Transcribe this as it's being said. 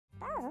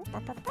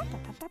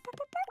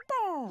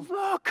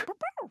Look!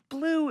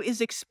 Blue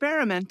is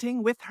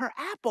experimenting with her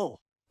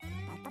apple.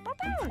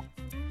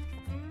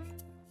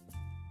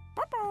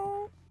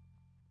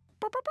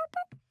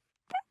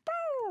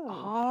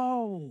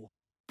 Oh,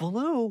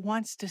 Blue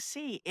wants to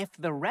see if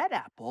the red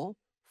apple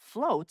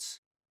floats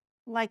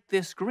like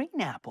this green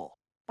apple.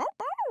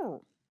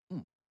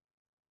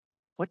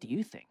 What do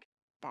you think?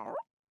 It'll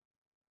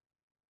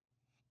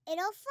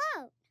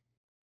float.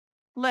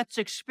 Let's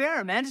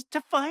experiment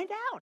to find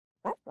out.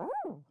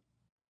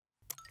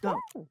 Go.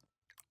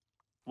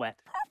 Wet.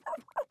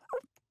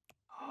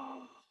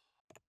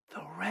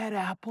 The red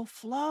apple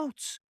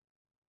floats,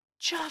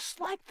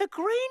 just like the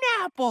green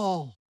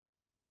apple.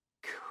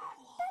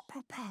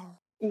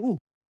 Cool. Ooh,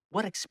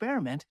 what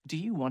experiment do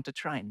you want to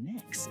try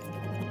next?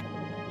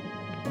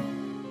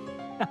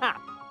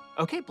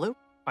 Okay, Blue,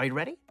 are you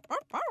ready?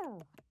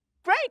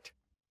 Great!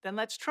 Then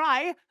let's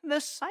try the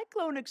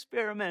cyclone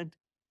experiment.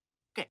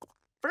 Okay,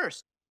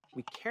 first,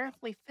 we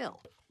carefully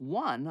fill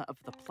one of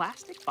the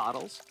plastic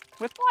bottles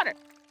with water.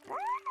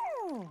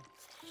 Ooh,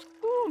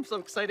 I'm so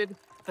excited.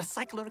 The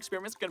cyclone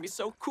experiment's gonna be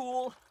so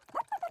cool.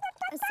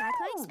 A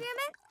cyclone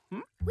experiment?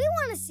 We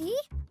want to see.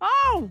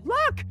 Oh,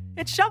 look!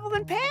 It's Shovel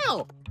and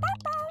Pail!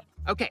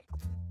 Okay,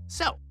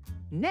 so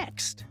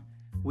next,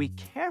 we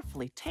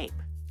carefully tape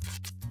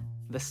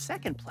the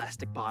second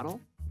plastic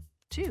bottle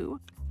to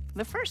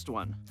the first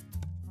one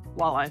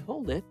while I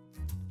hold it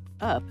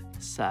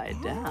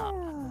upside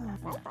down.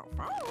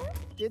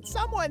 Did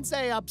someone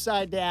say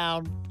upside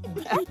down?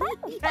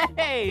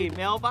 Hey,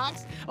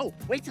 mailbox! Oh,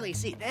 wait till you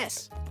see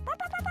this.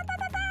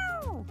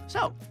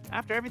 So,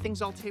 after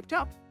everything's all taped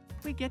up,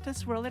 we get to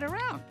swirl it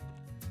around.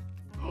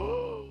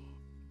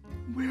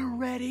 We're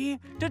ready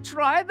to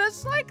try the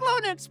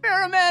cyclone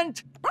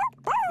experiment!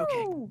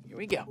 Okay, here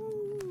we go.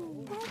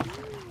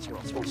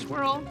 Swirl, swirl,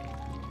 swirl.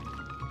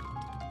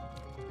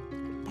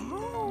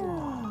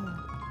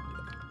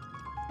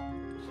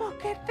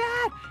 Look at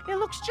that! It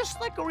looks just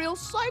like a real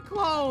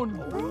cyclone!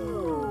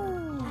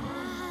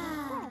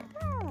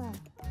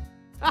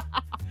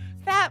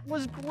 That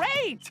was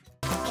great!